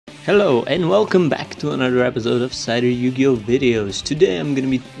Hello and welcome back to another episode of SightterYgO videos. Today I'm going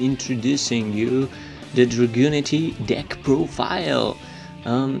to be introducing you the Dragunity deck profile.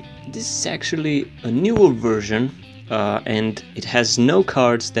 This is actually a newer version and it has no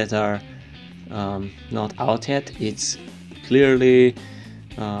cards that are not out yet. It's clearly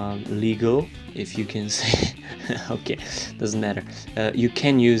legal, if you can say. Okay, doesn't matter. You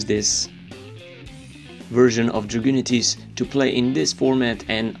can use this version of Dragunities to play in this format,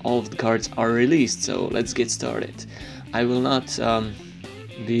 and all of the cards are released, so let's get started. I will not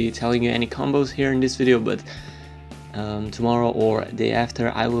be telling you any combos here in this video, but tomorrow or day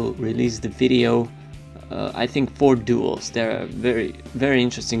after I will release the video. I think 4 duels. There are very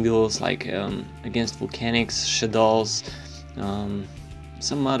interesting duels, like against Volcanics, Shaddolls,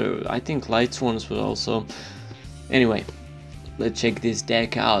 some other, I think Light Swarms will also. Anyway, let's check this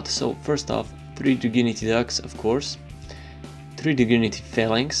deck out. So first off, 3 Dragunity Ducks, of course, 3 Dragunity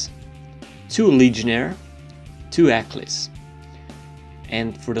Phalanx, 2 Legionnaire, 2 Aklis,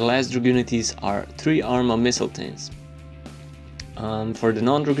 and for the last Dragunities are 3 Arma Mistletoes. For the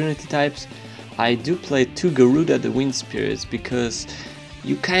non-Dragunity types, I do play 2 Garuda the Wind Spirits because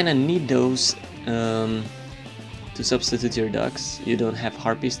you kinda need those to substitute your ducks. You don't have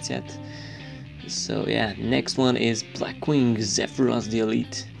Harpists yet. So yeah, next one is Blackwing Zephyros the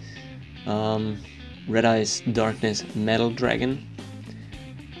Elite, Red Eyes Darkness Metal Dragon,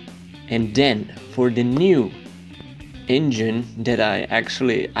 and then for the new engine that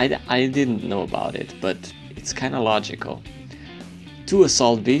I didn't know about it, but it's kind of logical. 2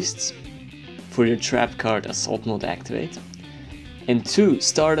 Assault Beasts for your trap card Assault Mode activate, and 2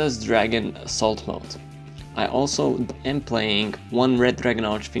 Stardust Dragon Assault Mode. I also am playing 1 Red Dragon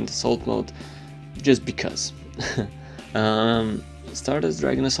Archfiend Assault Mode just because. Stardust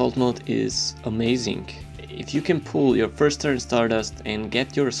Dragon Assault Mode is amazing. If you can pull your first turn Stardust and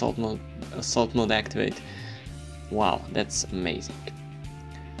get your Assault Mode activate, wow, that's amazing.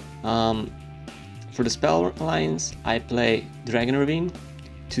 For the spell lines, I play Dragon Ravine,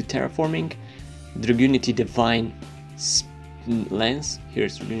 2 Terraforming, Dragunity Divine Lens,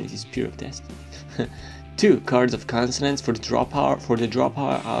 here's Dragunity Spear of Destiny, 2 Cards of Consonance for the draw power. For the draw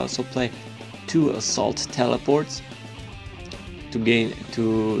power, I also play 2 Assault Teleports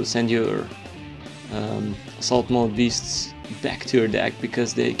to send your Assault Mode beasts back to your deck,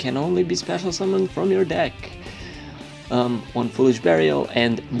 because they can only be special summoned from your deck. 1 Foolish Burial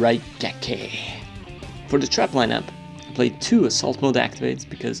and Raigeki. For the trap lineup, I play 2 Assault Mode activates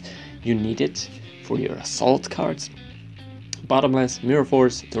because you need it for your assault cards. Bottomless, Mirror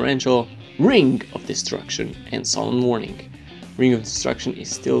Force, Torrential, Ring of Destruction, and Solemn Warning. Ring of Destruction is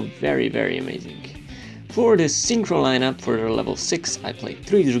still very amazing. For the Synchro lineup, for the level 6, I play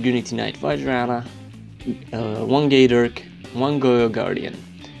 3 Dragunity Knight Vajrana, 1 Gaydurk, 1 Goyo Guardian.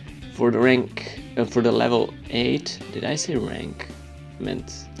 For the for the level 8, did I say rank? I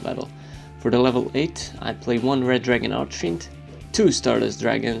meant level. For the level 8, I play 1 Red Dragon Archfiend, 2 Stardust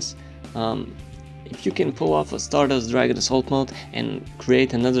Dragons. If you can pull off a Stardust Dragon Assault Mode and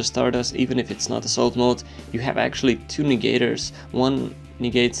create another Stardust, even if it's not Assault Mode, you have actually 2 negators. One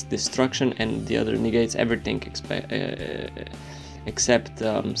negates destruction and the other negates everything except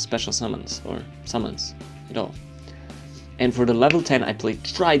special summons or summons at all. And for the level 10, I play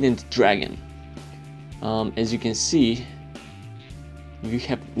Trident Dragon. As you can see,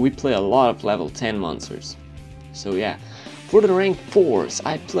 we play a lot of level 10 monsters. So yeah. For the rank 4s,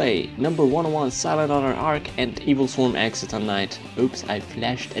 I play number 101 Silent Honor Arc and Evil Swarm Exciton Knight. Oops, I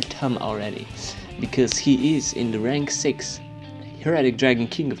flashed a Tom already, because he is in the rank 6 Heretic Dragon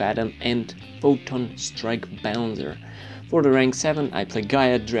King of Adam and Photon Strike Bouncer. For the rank 7, I play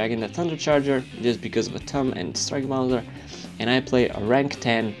Gaia Dragon the Thunder Charger, just because of a Tom and Strike Bouncer. And I play a rank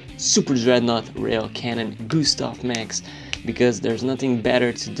 10 Super Dreadnought Rail Cannon Gustav Max, because there's nothing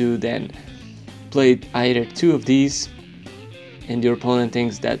better to do than play either 2 of these and your opponent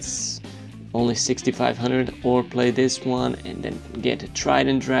thinks that's only 6500, or play this one and then get a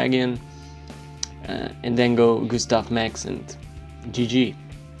Trident Dragon and then go Gustav Max and GG.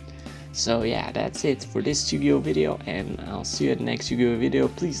 So yeah, that's it for this Yu-Gi-Oh video, and I'll see you at the next Yu-Gi-Oh video.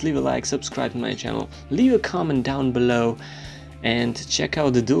 Please leave a like, subscribe to my channel, leave a comment down below, and check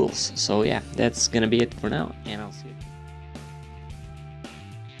out the duels. So yeah, that's gonna be it for now, and I'll see you.